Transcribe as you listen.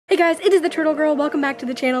Hey guys, it is the Turtle Girl. Welcome back to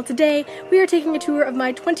the channel. Today, we are taking a tour of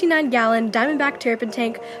my 29-gallon Diamondback Terrapin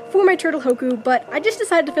tank for my turtle Hoku, but I just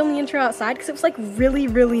decided to film the intro outside because it was like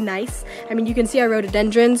really nice. I mean, you can see our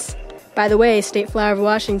rhododendrons. By the way, State Flower of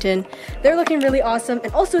Washington. They're looking really awesome,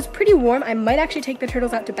 and also it's pretty warm. I might actually take the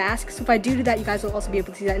turtles out to bask, so if I do that, you guys will also be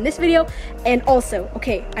able to see that in this video. And also,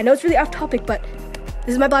 okay, I know it's really off topic, but this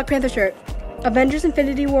is my Black Panther shirt. Avengers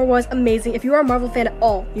Infinity War was amazing. If you are a Marvel fan at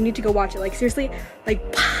all, you need to go watch it. Like, seriously, like,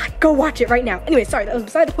 go watch it right now. Anyway, sorry, that was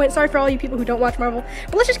beside the point. Sorry for all you people who don't watch Marvel,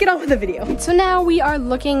 but let's just get on with the video. So now we are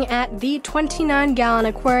looking at the 29-gallon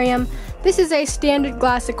aquarium. This is a standard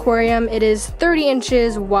glass aquarium. It is 30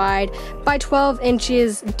 inches wide by 12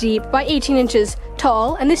 inches deep by 18 inches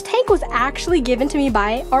tall, and this tank was actually given to me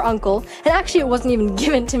by our uncle, and actually it wasn't even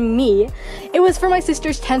given to me. It was for my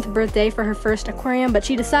sister's 10th birthday for her first aquarium, but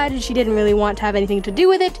she decided she didn't really want to have anything to do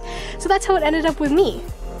with it, so that's how it ended up with me.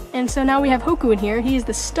 And so now we have Hoku in here. He is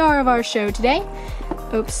the star of our show today.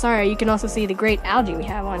 Oops, sorry, you can also see the great algae we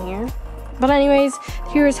have on here. But anyways,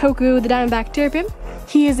 here is Hoku, the Diamondback Terrapin.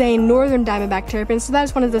 He is a northern Diamondback Terrapin, so that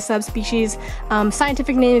is one of the subspecies.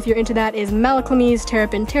 Scientific name, if you're into that, is Malaclamys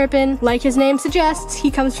terrapin. Like his name suggests,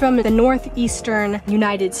 he comes from the northeastern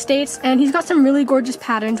United States, and he's got some really gorgeous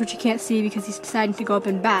patterns, which you can't see because he's deciding to go up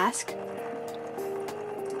and bask.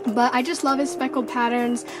 But I just love his speckled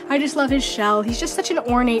patterns. I just love his shell. He's just such an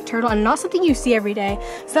ornate turtle and not something you see every day.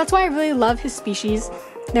 So that's why I really love his species.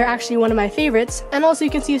 They're actually one of my favorites. And also you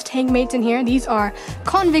can see his tank mates in here. These are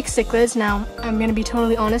convex cichlids. Now, I'm gonna be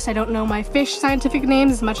totally honest, I don't know my fish scientific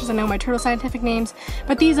names as much as I know my turtle scientific names,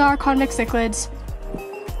 but these are convex cichlids.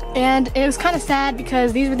 And it was kind of sad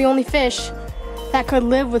because these were the only fish that could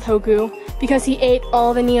live with Hoku, because he ate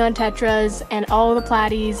all the neon tetras and all the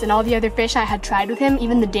platies and all the other fish I had tried with him,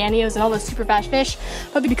 even the danios and all those super fast fish.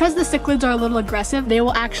 But because the cichlids are a little aggressive, they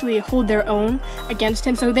will actually hold their own against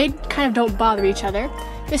him, so they kind of don't bother each other.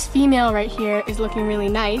 This female right here is looking really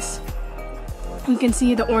nice. You can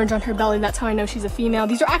see the orange on her belly, that's how I know she's a female.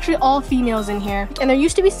 These are actually all females in here. And there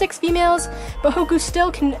used to be 6 females, but Hoku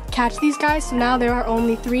still can catch these guys, so now there are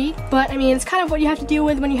only 3. But I mean, it's kind of what you have to deal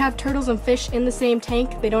with when you have turtles and fish in the same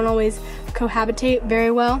tank. They don't always cohabitate very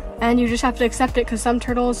well, and you just have to accept it because some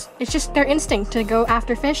turtles, it's just their instinct to go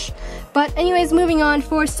after fish. But anyways, moving on,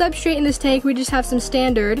 for substrate in this tank, we just have some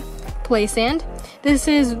standard play sand. This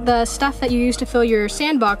is the stuff that you use to fill your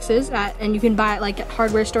sandboxes at, and you can buy it like at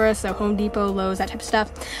hardware stores, so Home Depot, Lowe's, that type of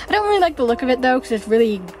stuff. I don't really like the look of it though, because it's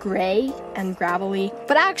really gray and gravelly.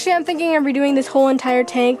 But actually I'm thinking of redoing this whole entire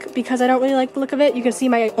tank because I don't really like the look of it. You can see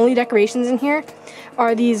my only decorations in here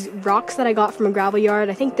are these rocks that I got from a gravel yard.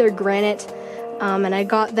 I think they're granite, and I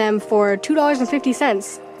got them for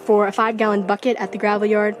 $2.50 for a 5-gallon bucket at the gravel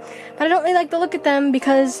yard. But I don't really like the look at them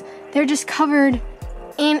because they're just covered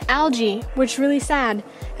in algae, which is really sad.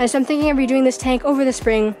 And so I'm thinking of redoing this tank over the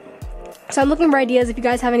spring. So I'm looking for ideas. If you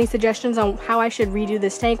guys have any suggestions on how I should redo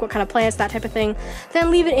this tank, what kind of plants, that type of thing,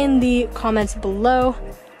 then leave it in the comments below.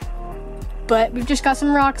 But we've just got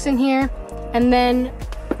some rocks in here. And then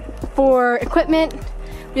for equipment,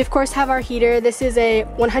 we of course have our heater. This is a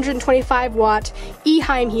 125 watt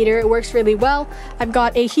Eheim heater. It works really well. I've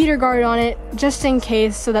got a heater guard on it just in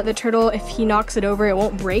case, so that the turtle, if he knocks it over, it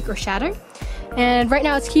won't break or shatter. And right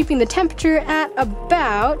now it's keeping the temperature at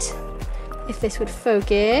about, if this would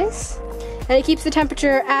focus, and it keeps the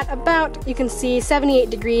temperature at about, you can see, 78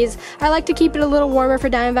 degrees. I like to keep it a little warmer for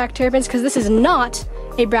Diamondback Terrapins because this is not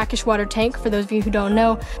a brackish water tank. For those of you who don't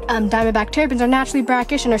know, Diamondback Terrapins are naturally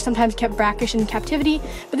brackish and are sometimes kept brackish in captivity,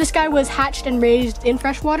 but this guy was hatched and raised in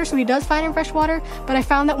fresh water, so he does fine in fresh water. But I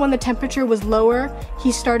found that when the temperature was lower,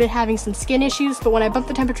 he started having some skin issues, but when I bumped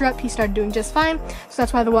the temperature up, he started doing just fine. So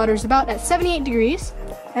that's why the water is about at 78 degrees.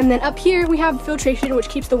 And then up here we have filtration, which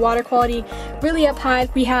keeps the water quality really up high.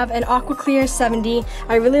 We have an AquaClear 70.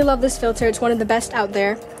 I really love this filter. It's one of the best out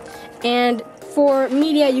there. And for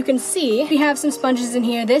media, you can see we have some sponges in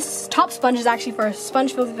here. This top sponge is actually for a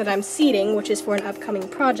sponge filter that I'm seeding, which is for an upcoming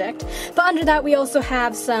project. But under that, we also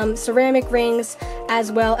have some ceramic rings, as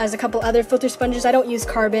well as a couple other filter sponges. I don't use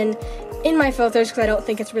carbon in my filters because I don't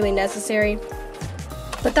think it's really necessary.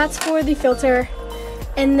 But that's for the filter.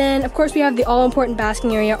 And then, of course, we have the all-important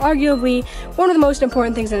basking area, arguably one of the most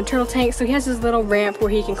important things in a turtle tank. So he has this little ramp where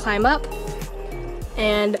he can climb up,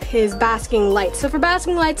 and his basking lights. So for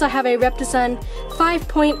basking lights, I have a Reptisun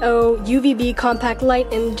 5.0 UVB compact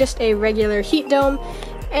light in just a regular heat dome.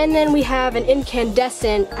 And then we have an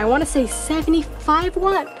incandescent, I want to say 75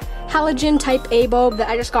 watt halogen type A bulb that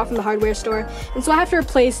I just got from the hardware store. And so I have to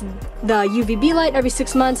replace the UVB light every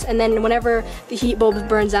 6 months, and then whenever the heat bulb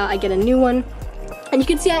burns out, I get a new one. And you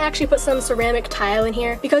can see I actually put some ceramic tile in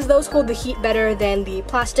here because those hold the heat better than the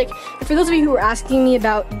plastic. And for those of you who were asking me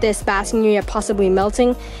about this basking area possibly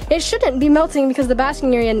melting, it shouldn't be melting because the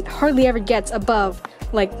basking area hardly ever gets above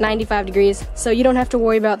like 95 degrees, so you don't have to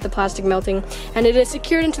worry about the plastic melting. And it is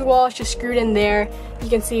secured into the wall, it's just screwed in there. You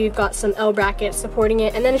can see we've got some L brackets supporting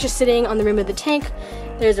it, and then it's just sitting on the rim of the tank.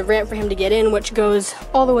 There's a ramp for him to get in, which goes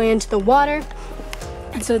all the way into the water.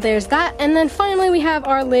 And so there's that, and then finally we have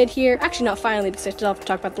our lid here. Actually not finally, because I still have to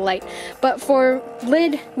talk about the light. But for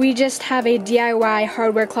lid, we just have a DIY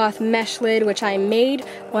hardware cloth mesh lid, which I made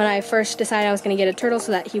when I first decided I was going to get a turtle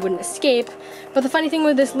so that he wouldn't escape. But the funny thing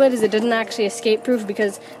with this lid is it doesn't actually escape proof,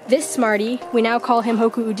 because this smarty, we now call him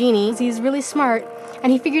Hoku Houdini. He's really smart,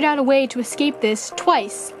 and he figured out a way to escape this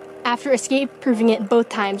twice. After escape-proofing it both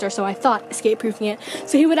times, or so I thought escape-proofing it.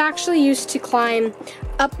 So he would actually used to climb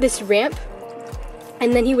up this ramp,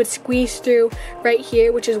 and then he would squeeze through right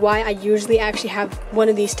here, which is why I usually actually have one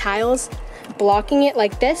of these tiles blocking it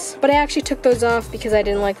like this. But I actually took those off because I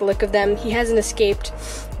didn't like the look of them. He hasn't escaped,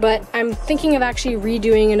 but I'm thinking of actually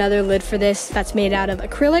redoing another lid for this that's made out of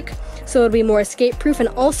acrylic, so it'll be more escape-proof. And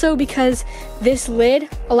also because this lid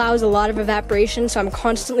allows a lot of evaporation, so I'm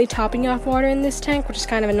constantly topping off water in this tank, which is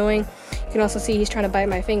kind of annoying. You can also see he's trying to bite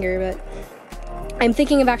my finger, but I'm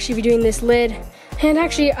thinking of actually redoing this lid. And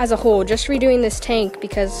actually, as a whole, just redoing this tank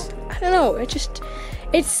because, I don't know,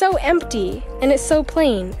 it's so empty and it's so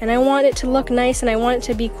plain, and I want it to look nice and I want it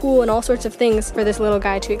to be cool and all sorts of things for this little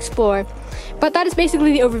guy to explore. But that is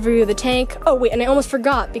basically the overview of the tank. Oh wait, and I almost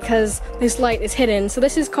forgot because this light is hidden. So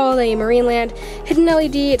this is called a Marineland hidden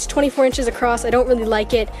LED. It's 24 inches across. I don't really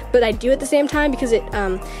like it, but I do at the same time because it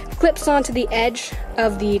clips onto the edge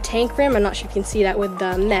of the tank rim. I'm not sure if you can see that with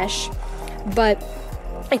the mesh, but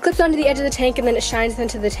it clips onto the edge of the tank and then it shines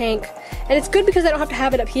into the tank. And it's good because I don't have to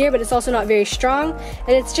have it up here, but it's also not very strong.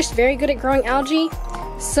 And it's just very good at growing algae.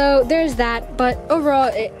 So there's that, but overall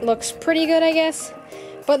it looks pretty good, I guess.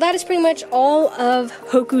 But that is pretty much all of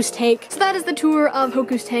Hoku's tank. So that is the tour of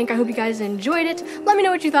Hoku's tank. I hope you guys enjoyed it. Let me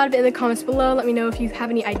know what you thought of it in the comments below. Let me know if you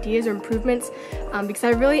have any ideas or improvements, because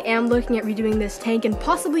I really am looking at redoing this tank and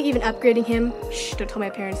possibly even upgrading him. Shh, don't tell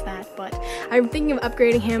my parents that, but I'm thinking of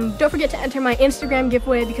upgrading him. Don't forget to enter my Instagram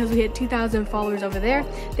giveaway because we hit 2,000 followers over there.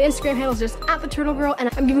 The Instagram handle is just @theturtlegirl, and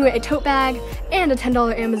I'm giving away a tote bag and a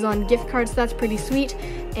 $10 Amazon gift card, so that's pretty sweet.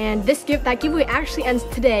 And that giveaway actually ends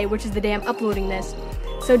today, which is the day I'm uploading this.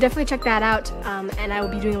 So definitely check that out, and I will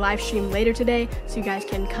be doing a live stream later today, so you guys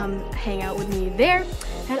can come hang out with me there.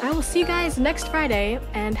 And I will see you guys next Friday,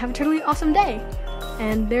 and have a totally awesome day.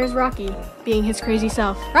 And there's Rocky, being his crazy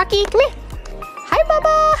self. Rocky, come here. Hi,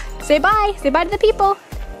 Bubba. Say bye. Say bye to the people.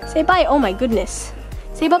 Say bye. Oh my goodness.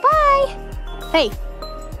 Say bye-bye. Hey.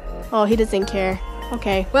 Oh, he doesn't care.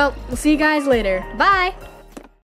 Okay, well, we'll see you guys later. Bye.